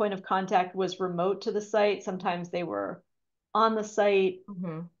 Sometimes my point of contact was remote to the site. Sometimes they were on the site,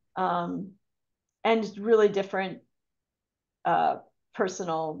 Mhm. um, and really different uh,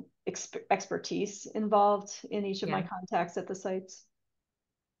 personal expertise involved in each of my Yeah. contacts at the sites.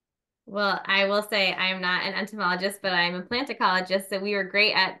 Well, I will say I am not an entomologist, but I'm a plant ecologist, so we were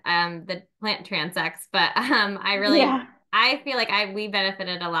great at the plant transects. But Yeah. I feel like we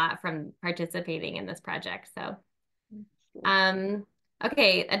benefited a lot from participating in this project. So um,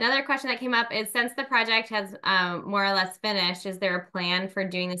 okay, another question that came up is since the project has more or less finished, is there a plan for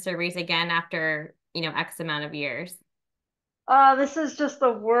doing the surveys again after X amount of years? This is just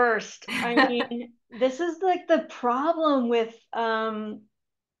the worst. I mean, this is like the problem with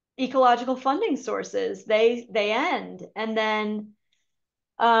ecological funding sources. They end, and then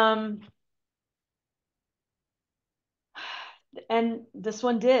um, and this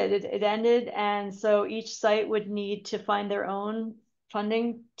one did. It ended, and so each site would need to find their own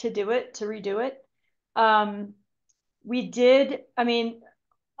funding to do it, to redo it. Um, we did. I mean,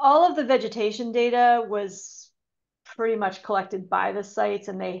 all of the vegetation data was pretty much collected by the sites,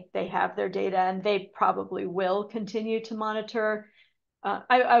 and they have their data, and they probably will continue to monitor.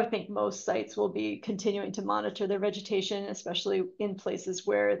 I would think most sites will be continuing to monitor their vegetation, especially in places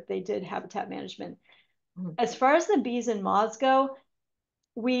where they did habitat management. Mhm. As far as the bees and moths go,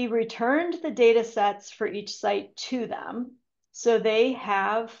 we returned the data sets for each site to them. So they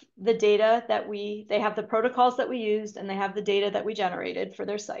have the data they have the protocols that we used, and they have the data that we generated for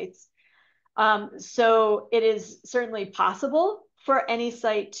their sites. So it is certainly possible for any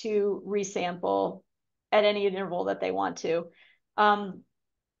site to resample at any interval that they want to. Um,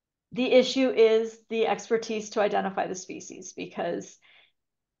 the issue is the expertise to identify the species because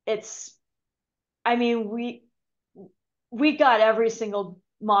it's, I mean, we got every single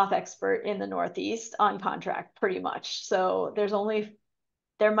moth expert in the Northeast on contract pretty much. So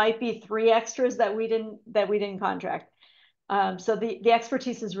there might be three extras that we didn't contract. So the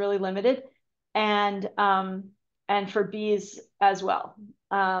expertise is really limited, and for bees as well.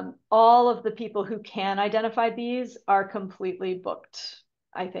 All of the people who can identify bees are completely booked,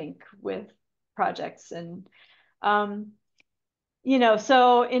 I think, with projects and um,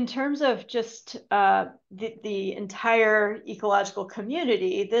 so in terms of just the entire ecological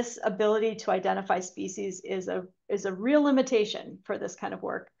community, this ability to identify species is a real limitation for this kind of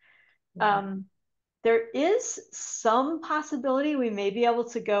work. Mhm. Um, there is some possibility we may be able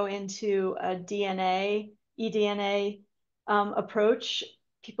to go into a eDNA approach.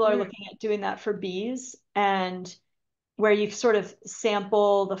 People are Mm. looking at doing that for bees, and where you sort of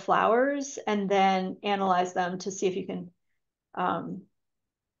sample the flowers and then analyze them to see if you can um,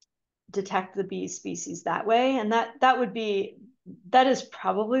 detect the bee species that way. And that is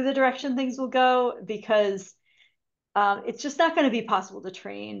probably the direction things will go because it's just not going to be possible to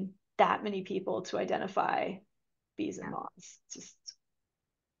train that many people to identify bees and Yeah. moths. It's just,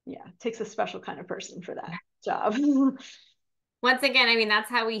 yeah, it takes a special kind of person for that job. Once again, I mean, that's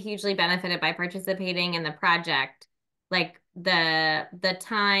how we hugely benefited by participating in the project. Like the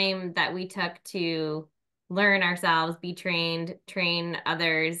time that we took to learn ourselves, be trained, train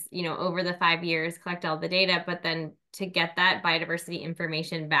others, over the 5 years, collect all the data, but then to get that biodiversity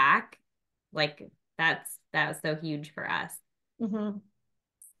information back, like that was so huge for us. Mhm.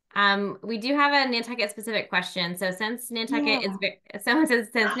 We do have a Nantucket specific question. So Yeah. someone says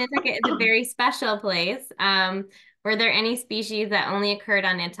since Nantucket is a very special place, were there any species that only occurred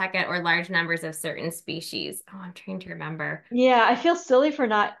on Nantucket or large numbers of certain species? Oh, I'm trying to remember. Yeah, I feel silly for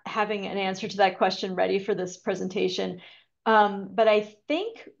not having an answer to that question ready for this presentation. But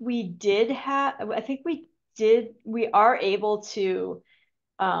we are able to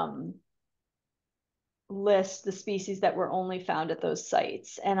um, list the species that were only found at those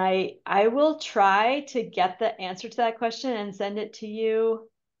sites. And I will try to get the answer to that question and send it to you.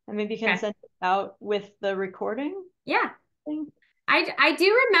 And maybe you can Okay. send it out with the recording Yeah. thing. I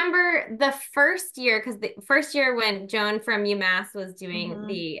do remember the first year because the first year when Joan from UMass was doing Mm-hmm.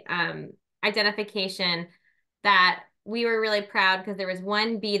 the identification that we were really proud because there was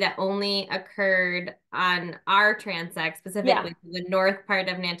one bee that only occurred on our transect, Yeah, specifically the north part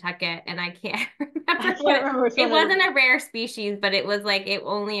of Nantucket, and I can't I remember what can't remember which it one it wasn't is. a rare species, but it was like it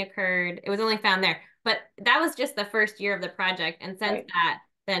was only found there. But that was just the first year of the project, and since Right. that,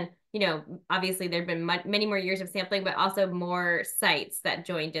 then obviously there've been many more years of sampling, but also more sites that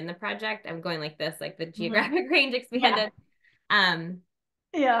joined in the project. I'm going like this, like the geographic range Yeah. expanded. Um,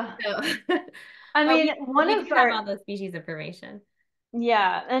 Yeah. so, I but mean, one we of do have our, all the species information.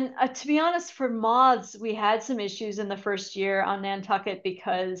 yeah, and to be honest, for moths, we had some issues in the first year on Nantucket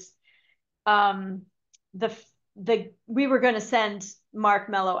because um, the the we were going to send Mark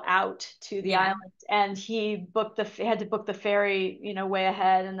Mello out to the Yeah. island, and he had to book the ferry, way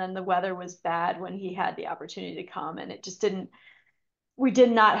ahead, and then the weather was bad when he had the opportunity to come, and it just didn't. We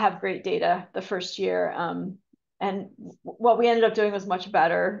did not have great data the first year, and what we ended up doing was much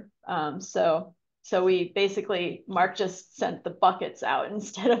better. So we basically Mark just sent the buckets out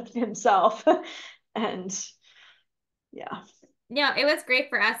instead of himself, and yeah. No, it was great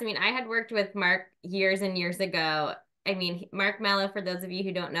for us. I mean, I had worked with Mark years and years ago. I mean, Mark Mello, for those of you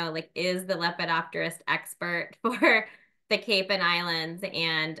who don't know, like is the lepidopterist expert for the Cape and Islands.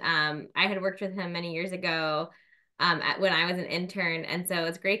 And I had worked with him many years ago when I was an intern. And so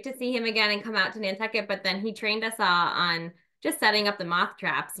it's great to see him again and come out to Nantucket. But then he trained us all on just setting up the moth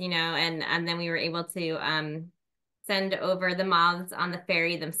traps, and then we were able to send over the moths on the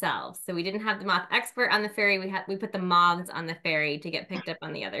ferry themselves. So we didn't have the moth expert on the ferry. We put the moths on the ferry to get picked up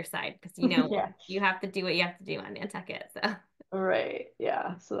on the other side because Yeah. you have to do what you have to do on Nantucket. So Right.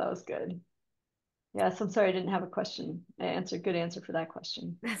 Yeah. So that was good. Yes, I'm sorry I didn't have a question. Good answer for that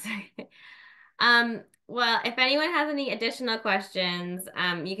question. that's okay. Well, if anyone has any additional questions,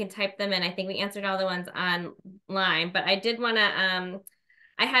 you can type them in. I think we answered all the ones online, but I did want to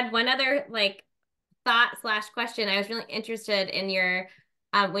I had one other like thought slash question. I was really interested in your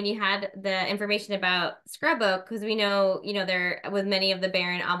when you had the information about scrub oak, because we know, there with many of the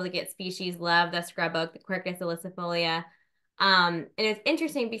barren obligate species love the scrub oak, the Quercus ilicifolia. And it's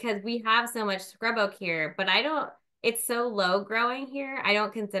interesting because we have so much scrub oak here, but it's so low growing here. I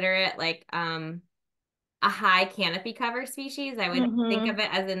don't consider it like a high canopy cover species. I would think of Mm-hmm.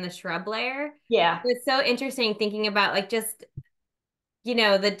 it as in the shrub layer. Yeah. It's so interesting thinking about like just,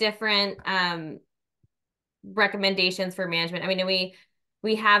 the different recommendations for management. I mean,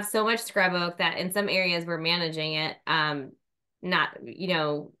 we have so much scrub oak that in some areas we're managing it, not,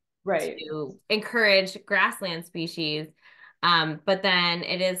 Right. to encourage grassland species. But then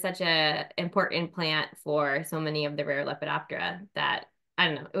it is such a important plant for so many of the rare Lepidoptera that I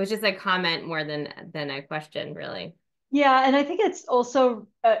don't know. It was just a comment more than a question, really. Yeah, and I think it also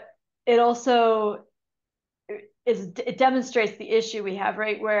it demonstrates the issue we have,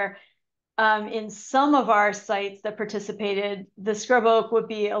 right? Where in some of our sites that participated, the scrub oak would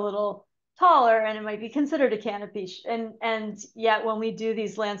be a little taller and it might be considered a canopy. And yet when we do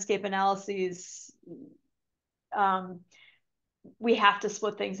these landscape analyses, um, we have to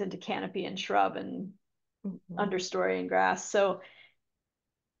split things into canopy and shrub and Mhm. understory and grass. So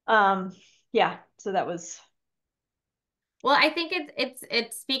um, yeah, so that was. Well, I think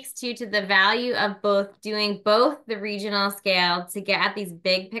it speaks to the value of both doing both the regional scale to get at these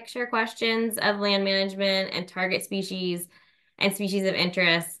big picture questions of land management and target species and species of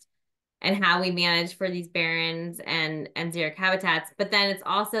interest and how we manage for these barrens and xeric habitats. But then it's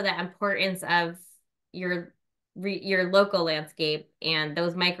also the importance of your your local landscape and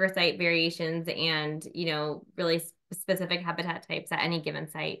those microsite variations and really specific habitat types at any given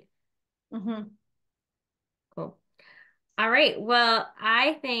site. Mhm. Cool. All right. Well,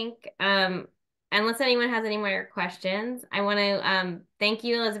 I think unless anyone has any more questions, I want to thank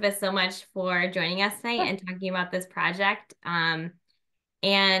you, Elizabeth, so much for joining us tonight and talking about this project.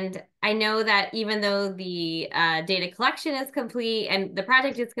 And I know that even though the data collection is complete and the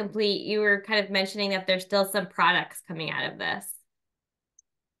project is complete, you were kind of mentioning that there's still some products coming out of this.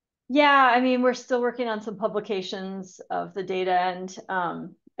 Yeah, I mean, we're still working on some publications of the data, and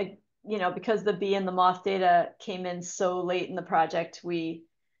because the bee and the moth data came in so late in the project, we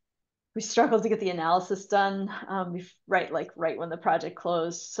struggled to get the analysis done, right when the project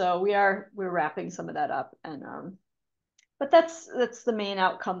closed. So we're wrapping some of that up, and but that's the main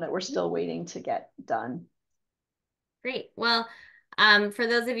outcome that we're still waiting to get done. Great. Well, for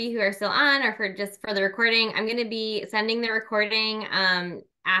those of you who are still on or for the recording, I'm going to be sending the recording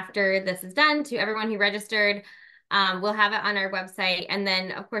after this is done to everyone who registered. We'll have it on our website. And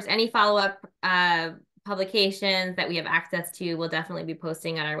then, of course, any follow-up publications that we have access to, we'll definitely be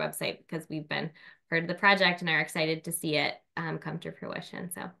posting on our website because we've been part of the project and are excited to see it come to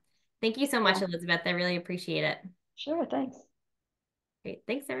fruition. So thank you so much, Yeah, Elizabeth. I really appreciate it. sure, thanks. Great.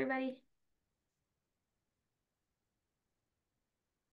 Thanks, everybody.